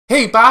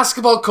Hey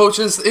basketball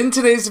coaches, in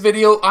today's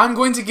video I'm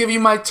going to give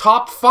you my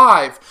top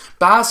 5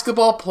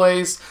 basketball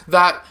plays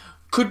that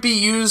could be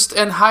used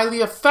and highly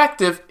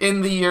effective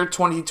in the year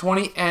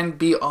 2020 and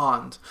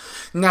beyond.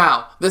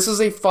 Now, this is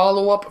a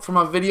follow-up from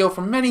a video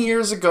from many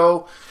years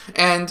ago,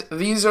 and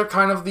these are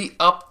kind of the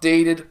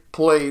updated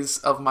plays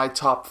of my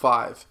top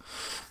 5.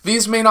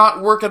 These may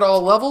not work at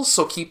all levels,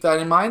 so keep that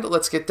in mind.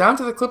 Let's get down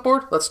to the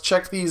clipboard. Let's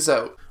check these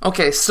out.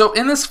 Okay, so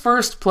in this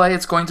first play,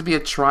 it's going to be a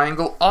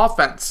triangle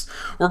offense.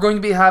 We're going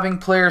to be having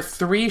player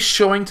 3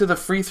 showing to the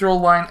free throw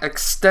line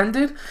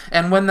extended,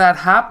 and when that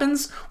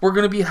happens, we're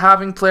going to be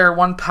having player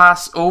 1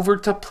 pass over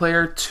to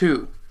player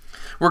 2.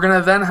 We're going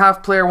to then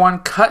have player 1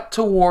 cut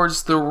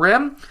towards the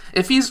rim.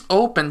 If he's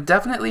open,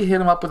 definitely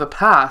hit him up with a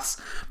pass,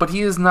 but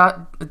he is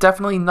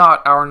definitely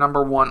not our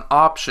number 1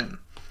 option.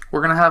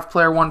 We're going to have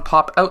player 1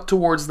 pop out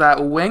towards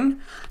that wing.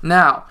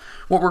 Now,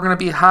 what we're going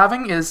to be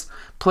having is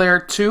player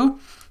 2,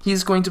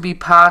 he's going to be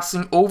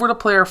passing over to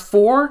player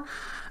 4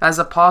 as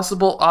a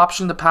possible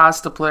option to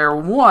pass to player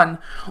 1,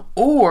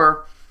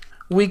 or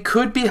we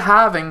could be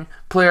having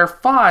player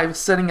 5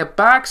 setting a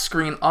back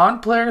screen on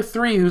player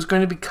 3 who's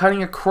going to be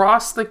cutting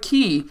across the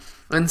key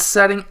and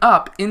setting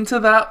up into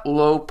that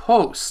low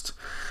post.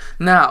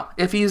 Now,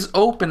 if he's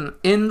open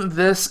in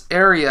this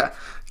area,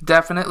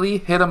 definitely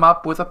hit him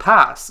up with a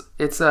pass.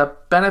 It's a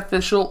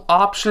beneficial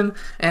option,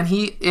 and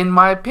he, in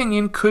my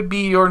opinion, could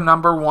be your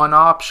number 1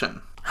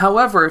 option.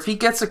 However, if he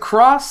gets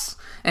across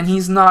and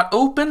he's not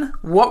open,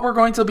 what we're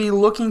going to be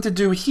looking to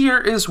do here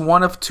is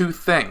one of 2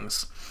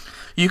 things.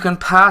 You can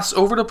pass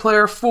over to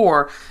player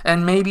 4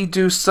 and maybe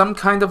do some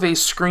kind of a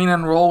screen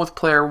and roll with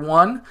player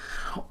 1,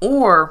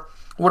 or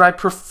what I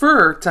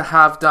prefer to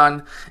have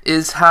done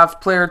is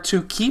have player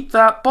 2 keep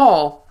that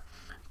ball.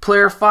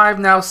 Player 5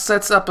 now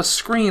sets up a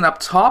screen up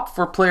top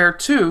for player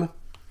 2.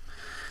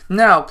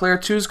 Now, player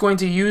 2 is going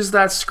to use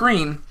that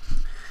screen.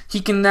 He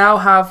can now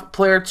have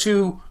player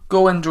 2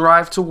 go and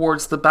drive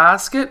towards the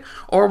basket,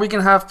 or we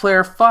can have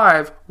player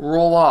 5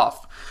 roll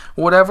off.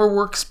 Whatever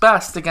works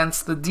best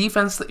against the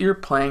defense that you're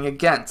playing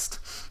against.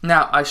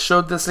 Now, I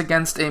showed this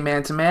against a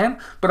man-to-man,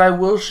 but I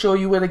will show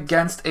you it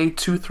against a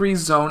 2-3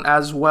 zone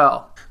as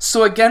well.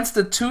 So against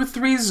the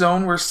 2-3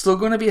 zone, we're still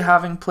going to be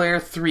having player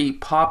 3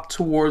 pop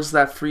towards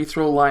that free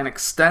throw line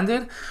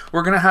extended.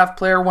 We're going to have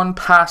player 1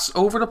 pass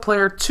over to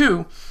player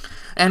 2.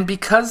 And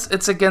because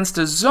it's against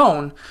a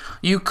zone,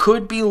 you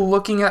could be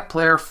looking at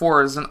player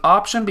 4 as an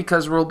option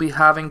because we'll be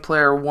having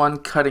player 1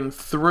 cutting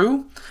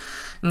through.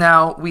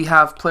 Now, we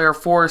have player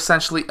 4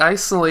 essentially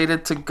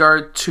isolated to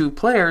guard 2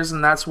 players,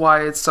 and that's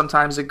why it's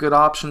sometimes a good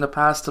option to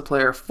pass to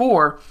player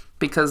 4,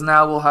 because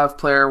now we'll have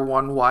player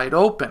 1 wide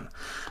open.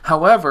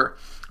 However,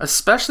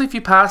 especially if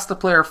you pass to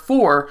player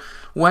 4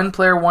 when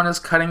player 1 is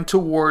cutting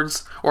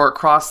towards or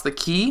across the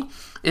key,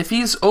 if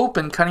he's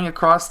open cutting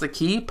across the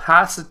key,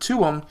 pass it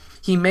to him.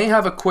 He may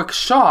have a quick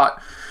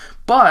shot,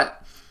 but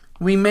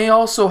we may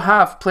also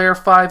have player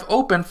 5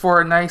 open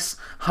for a nice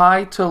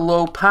high to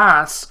low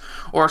pass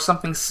or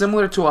something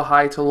similar to a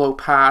high to low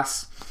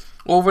pass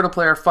over to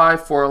player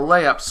 5 for a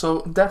layup.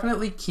 So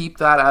definitely keep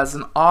that as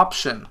an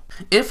option.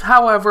 If,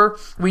 however,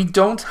 we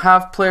don't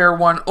have player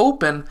 1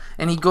 open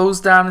and he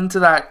goes down into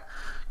that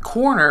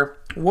corner,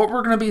 what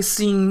we're going to be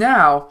seeing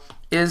now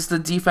is the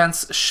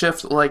defense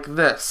shift like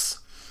this.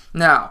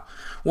 Now,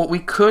 what we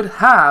could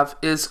have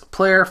is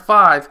player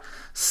 5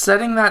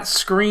 setting that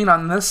screen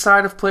on this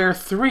side of player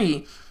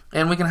 3,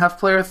 and we can have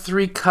player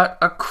 3 cut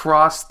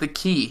across the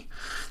key.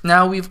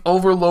 Now we've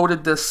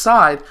overloaded this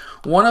side.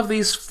 One of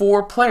these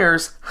 4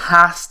 players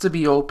has to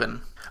be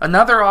open.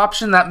 Another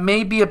option that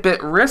may be a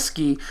bit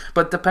risky,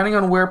 but depending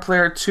on where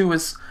player 2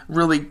 is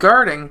really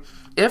guarding,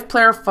 if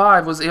player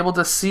 5 was able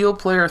to seal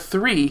player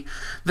 3,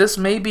 this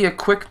may be a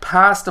quick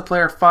pass to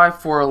player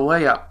 5 for a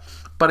layup.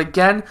 But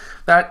again,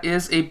 that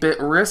is a bit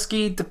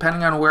risky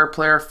depending on where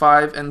player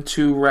 5 and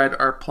 2 red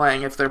are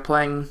playing. If they're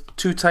playing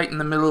too tight in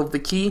the middle of the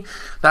key,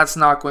 that's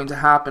not going to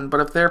happen. But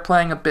if they're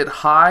playing a bit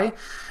high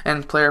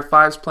and player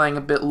 5 is playing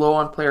a bit low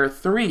on player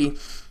 3,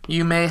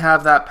 you may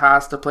have that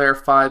pass to player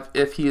 5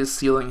 if he is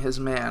sealing his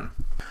man.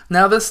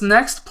 Now this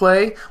next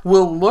play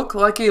will look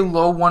like a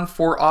low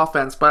 1-4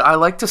 offense, but I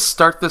like to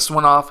start this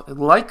one off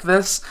like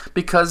this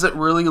because it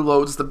really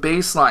loads the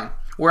baseline.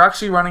 We're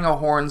actually running a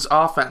horns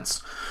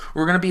offense.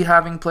 We're going to be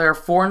having player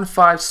 4 and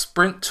 5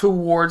 sprint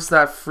towards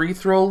that free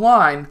throw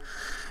line,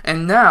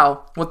 and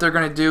now what they're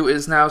going to do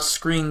is now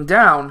screen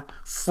down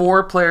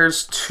for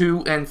players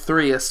 2 and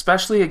 3,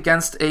 especially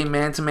against a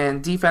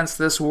man-to-man defense.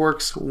 This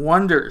works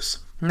wonders.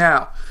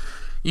 Now,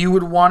 you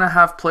would want to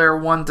have player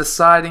 1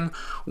 deciding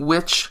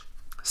which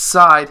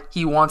side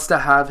he wants to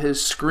have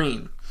his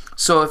screen.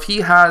 So if he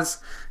has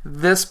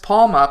this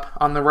palm up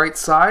on the right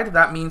side,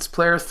 that means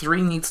player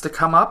 3 needs to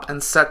come up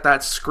and set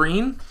that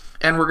screen,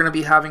 and we're going to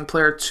be having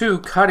player 2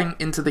 cutting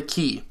into the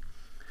key.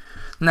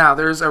 Now,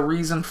 there's a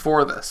reason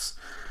for this.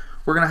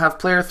 We're going to have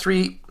player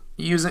 3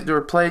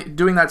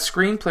 doing that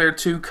screen, player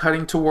 2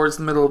 cutting towards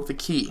the middle of the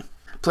key.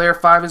 Player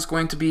 5 is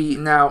going to be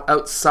now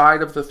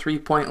outside of the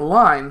 3-point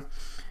line,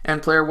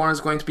 and player 1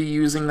 is going to be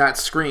using that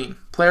screen.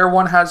 Player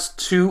 1 has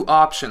two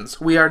options.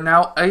 We are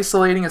now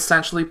isolating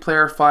essentially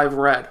player 5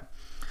 red.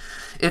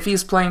 If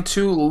he's playing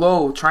too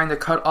low, trying to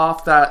cut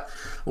off that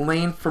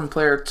lane from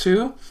player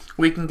 2,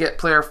 we can get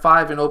player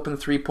 5 an open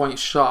 3-point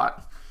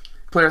shot.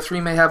 Player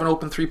 3 may have an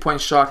open 3-point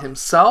shot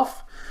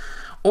himself,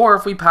 or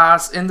if we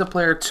pass into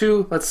player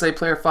 2, let's say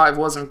player 5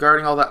 wasn't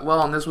guarding all that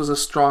well and this was a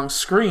strong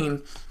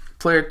screen,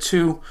 player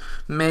 2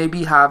 may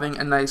be having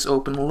a nice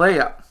open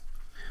layup.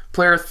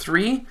 Player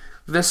 3,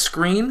 this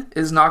screen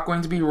is not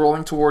going to be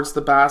rolling towards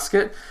the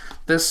basket.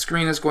 This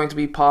screen is going to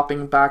be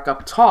popping back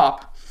up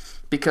top,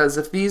 because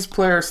if these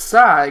players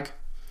sag,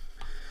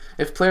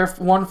 if player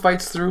 1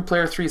 fights through,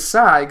 player 3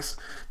 sags,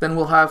 then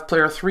we'll have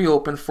player 3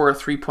 open for a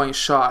 3-point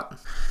shot.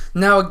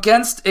 Now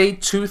against a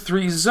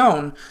 2-3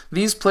 zone,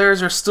 these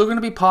players are still going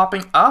to be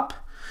popping up,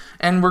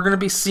 and we're going to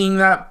be seeing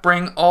that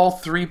bring all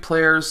 3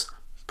 players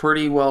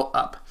pretty well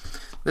up.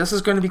 This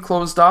is going to be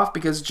closed off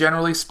because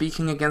generally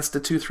speaking against the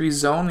 2-3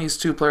 zone, these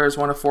 2 players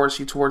want to force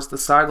you towards the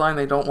sideline.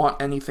 They don't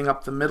want anything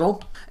up the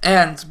middle.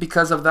 And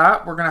because of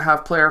that, we're going to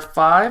have player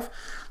 5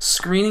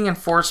 screening and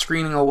force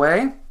screening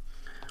away.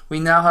 We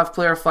now have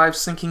player 5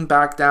 sinking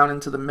back down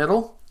into the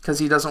middle because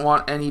he doesn't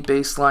want any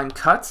baseline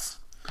cuts.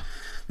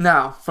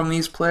 Now, from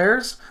these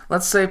players,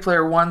 let's say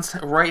player 1's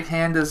right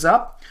hand is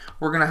up.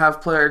 We're going to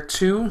have player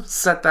 2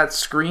 set that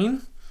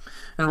screen,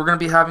 and we're going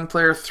to be having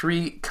player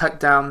 3 cut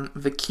down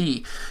the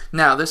key.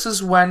 Now, this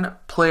is when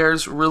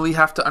players really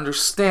have to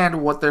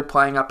understand what they're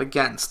playing up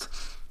against.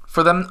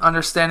 For them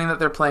understanding that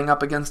they're playing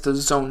up against a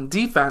zone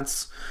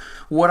defense,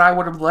 what I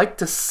would have liked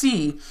to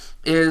see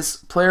is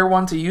player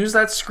 1 to use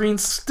that screen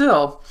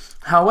still.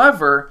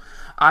 However,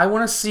 I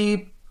want to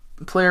see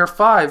player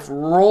 5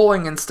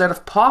 rolling instead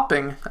of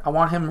popping. I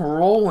want him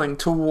rolling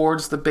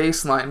towards the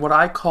baseline, what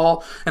I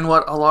call, and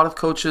what a lot of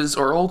coaches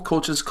or old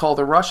coaches call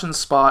the Russian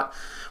spot,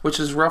 which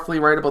is roughly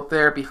right about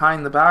there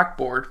behind the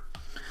backboard.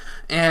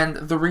 And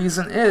the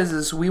reason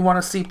is we want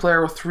to see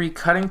player 3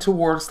 cutting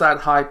towards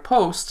that high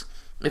post.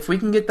 If we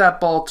can get that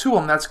ball to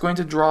him, that's going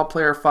to draw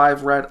player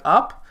 5 red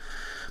up.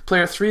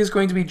 Player 3 is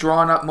going to be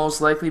drawn up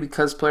most likely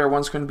because player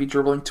 1 is going to be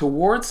dribbling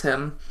towards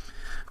him.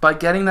 By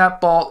getting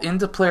that ball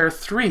into player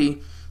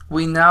 3,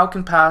 we now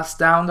can pass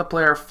down to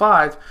player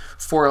 5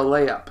 for a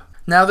layup.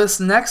 Now this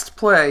next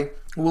play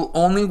will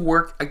only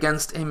work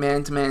against a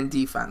man-to-man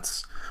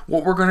defense.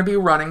 What we're going to be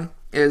running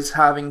is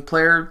having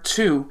player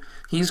 2,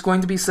 he's going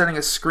to be setting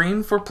a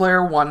screen for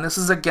player 1. This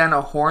is again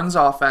a horns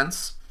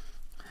offense.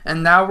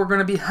 And now we're going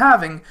to be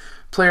having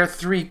player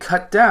 3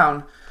 cut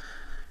down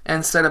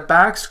and set a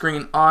back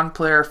screen on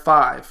player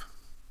 5.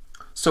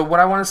 So what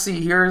I want to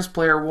see here is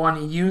player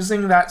 1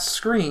 using that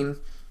screen,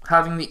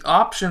 having the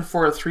option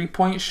for a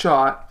 3-point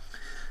shot.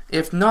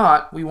 If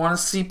not, we want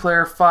to see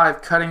player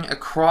 5 cutting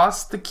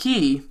across the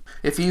key.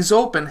 If he's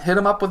open, hit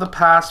him up with a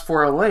pass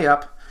for a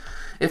layup.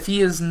 If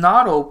he is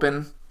not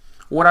open,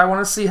 what I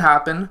want to see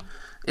happen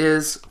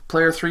is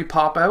player 3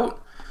 pop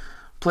out,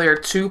 player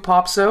 2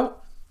 pops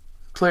out,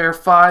 player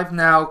 5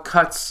 now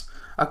cuts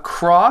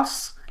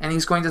across, and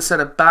he's going to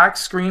set a back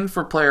screen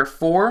for player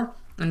 4,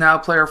 and now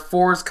player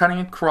 4 is cutting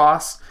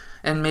across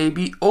and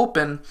maybe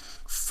open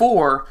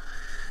for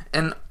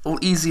an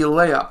easy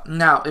layup.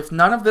 Now, if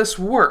none of this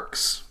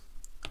works,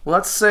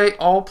 let's say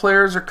all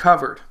players are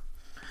covered.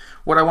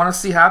 What I want to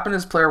see happen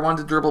is player 1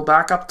 to dribble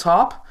back up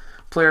top,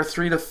 player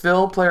 3 to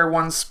fill player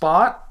 1's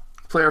spot,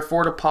 player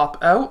 4 to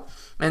pop out,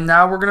 and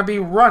now we're going to be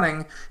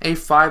running a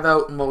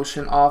 5-out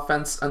motion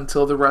offense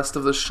until the rest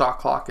of the shot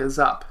clock is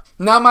up.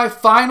 Now my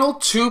final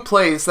 2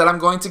 plays that I'm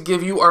going to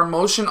give you are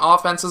motion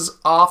offenses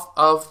off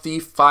of the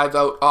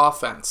 5-out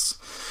offense.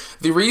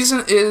 The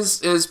reason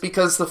is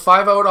because the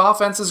 5-out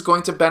offense is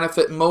going to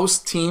benefit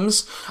most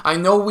teams. I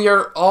know we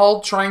are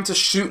all trying to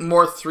shoot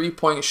more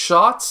 3-point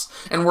shots,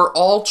 and we're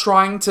all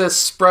trying to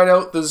spread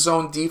out the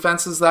zone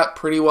defenses that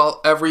pretty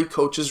well every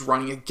coach is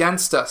running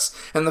against us.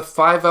 And the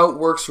 5-out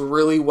works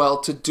really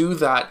well to do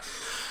that.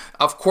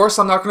 Of course,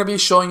 I'm not going to be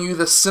showing you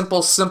the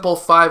simple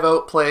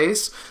 5-out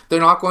plays. They're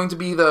not going to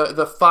be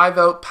the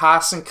 5-out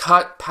pass and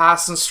cut,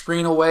 pass and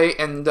screen away,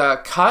 and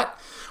cut.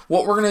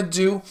 What we're going to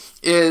do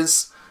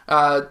is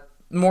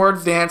more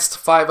advanced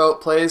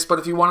 5-out plays, but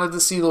if you wanted to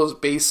see those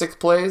basic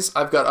plays,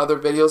 I've got other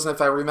videos, and if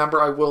I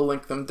remember, I will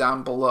link them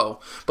down below.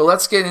 But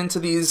let's get into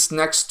these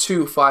next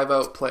 2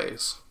 5-out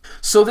plays.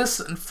 So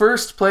this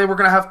first play, we're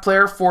going to have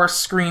player 4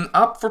 screen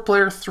up for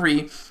player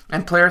 3,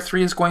 and player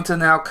 3 is going to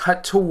now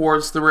cut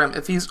towards the rim.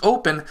 If he's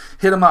open,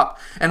 hit him up.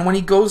 And when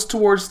he goes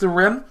towards the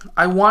rim,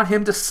 I want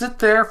him to sit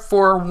there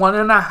for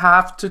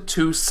 1.5 to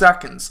 2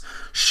 seconds,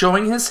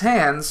 showing his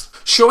hands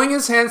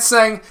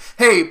saying,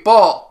 hey,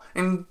 ball,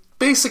 and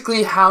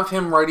basically have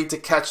him ready to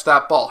catch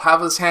that ball.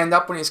 Have his hand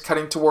up when he's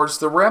cutting towards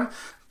the rim.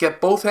 Get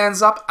both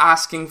hands up,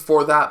 asking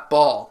for that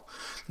ball.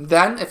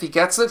 Then, if he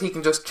gets it, he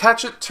can just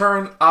catch it,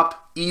 turn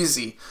up,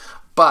 easy.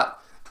 But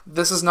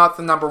this is not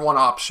the number 1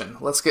 option.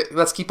 Let's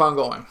keep on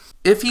going.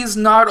 If he's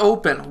not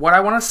open, what I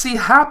want to see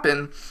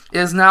happen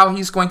is now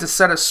he's going to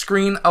set a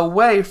screen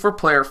away for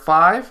player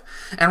 5,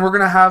 and we're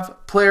going to have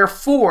player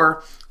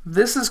 4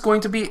 this is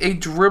going to be a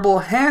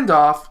dribble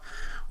handoff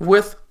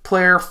with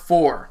player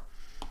 4.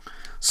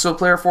 So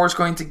player 4 is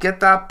going to get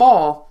that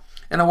ball,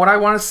 and what I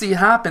want to see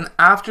happen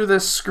after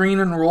this screen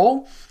and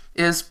roll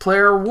is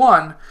player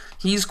 1,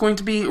 he's going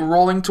to be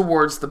rolling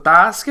towards the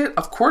basket.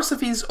 Of course,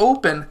 if he's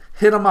open,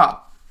 hit him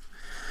up.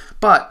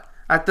 But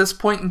at this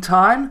point in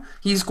time,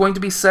 he's going to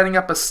be setting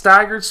up a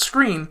staggered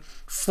screen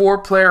for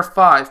player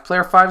 5.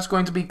 Player 5 is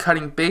going to be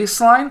cutting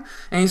baseline,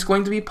 and he's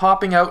going to be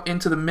popping out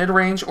into the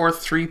mid-range or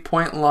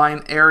 3-point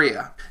line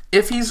area.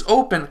 If he's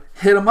open,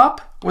 hit him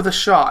up with a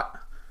shot.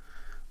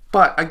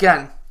 But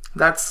again,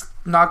 if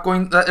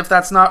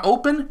that's not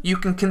open, you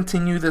can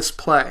continue this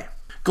play.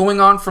 Going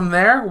on from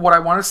there, what I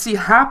want to see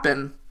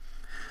happen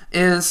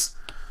is,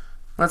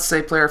 let's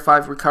say player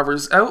 5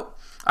 recovers out.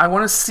 I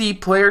want to see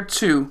player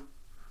 2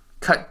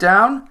 cut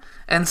down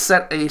and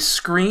set a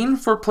screen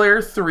for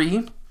player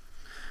 3.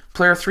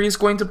 Player 3 is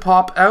going to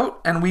pop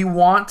out, and we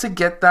want to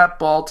get that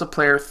ball to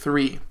player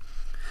 3.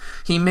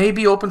 He may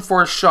be open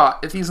for a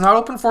shot. If he's not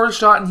open for a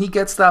shot and he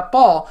gets that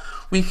ball,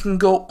 we can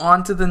go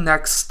on to the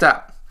next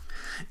step.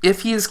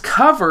 If he is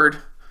covered,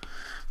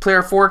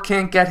 player 4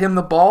 can't get him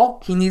the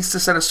ball. He needs to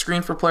set a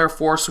screen for player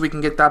 4 so we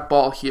can get that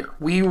ball here.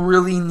 We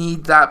really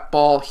need that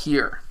ball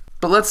here.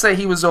 But let's say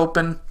he was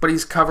open, but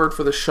he's covered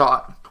for the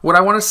shot. What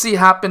I want to see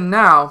happen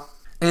now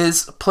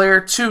is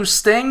player 2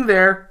 staying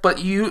there, but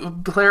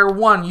player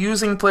 1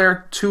 using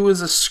player 2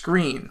 as a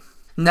screen.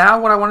 Now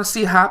what I want to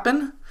see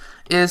happen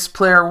is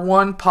player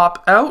 1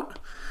 pop out,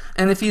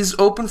 and if he's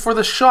open for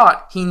the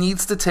shot, he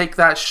needs to take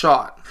that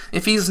shot.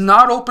 If he's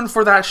not open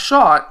for that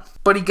shot,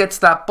 but he gets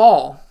that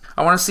ball,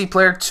 I want to see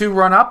player 2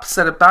 run up,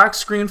 set a back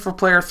screen for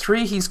player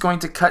 3. He's going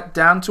to cut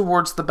down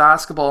towards the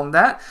basketball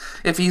net.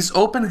 If he's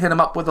open, hit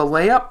him up with a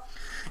layup.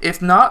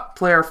 If not,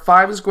 player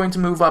 5 is going to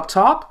move up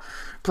top.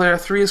 Player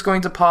 3 is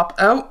going to pop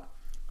out.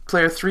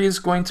 Player 3 is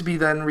going to be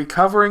then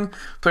recovering.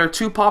 Player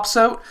 2 pops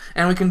out,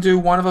 and we can do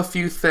one of a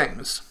few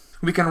things.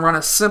 We can run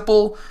a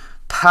simple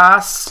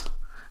pass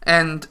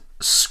and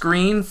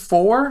screen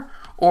 4,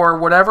 or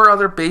whatever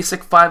other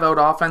basic 5-out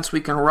offense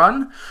we can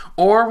run,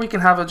 or we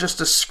can have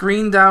just a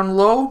screen down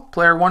low,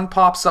 player 1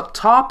 pops up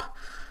top,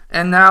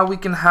 and now we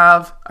can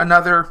have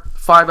another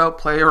 5-out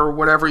play or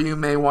whatever you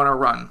may want to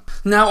run.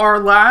 Now our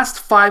last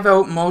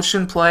 5-out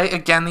motion play,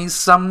 again these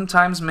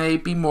sometimes may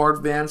be more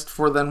advanced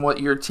than what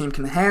your team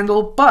can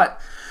handle, but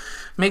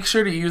make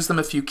sure to use them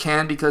if you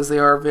can because they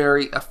are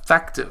very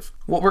effective.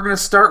 What we're going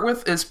to start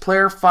with is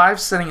player 5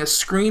 setting a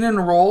screen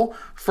and roll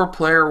for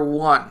player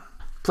 1.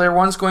 Player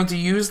 1 is going to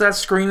use that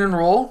screen and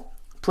roll.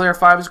 Player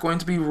 5 is going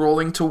to be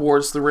rolling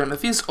towards the rim.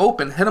 If he's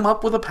open, hit him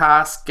up with a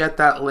pass, get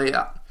that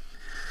layup.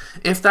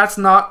 If that's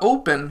not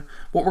open,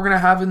 what we're going to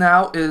have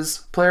now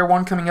is player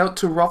 1 coming out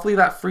to roughly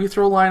that free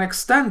throw line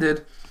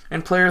extended,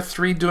 and player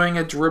 3 doing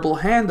a dribble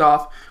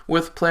handoff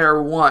with player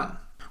 1.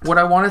 What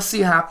I want to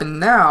see happen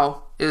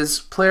now is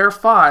player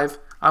 5,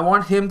 I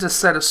want him to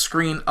set a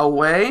screen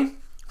away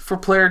for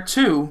player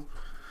 2.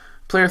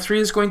 Player 3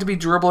 is going to be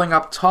dribbling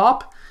up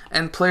top,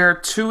 and player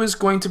 2 is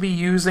going to be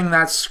using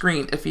that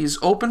screen. If he's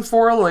open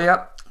for a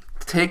layup,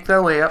 take the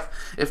layup.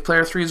 If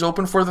player 3 is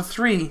open for the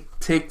 3,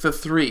 take the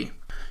 3.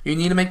 You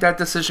need to make that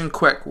decision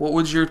quick. What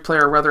would your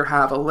player rather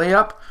have, a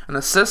layup, an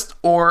assist,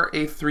 or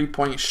a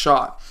 3-point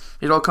shot?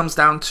 It all comes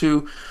down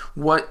to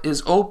what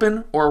is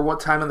open or what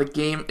time of the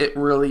game it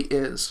really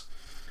is.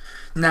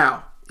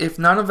 Now, if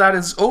none of that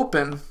is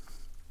open,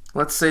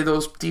 let's say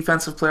those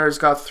defensive players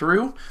got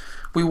through,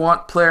 we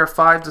want player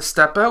 5 to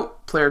step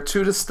out, player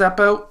 2 to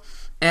step out,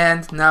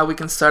 and now we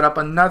can set up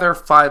another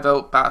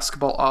 5-out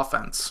basketball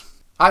offense.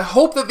 I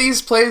hope that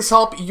these plays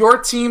help your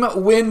team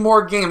win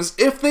more games.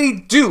 If they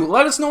do,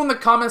 let us know in the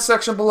comment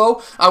section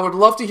below. I would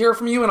love to hear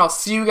from you, and I'll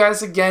see you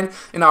guys again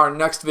in our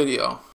next video.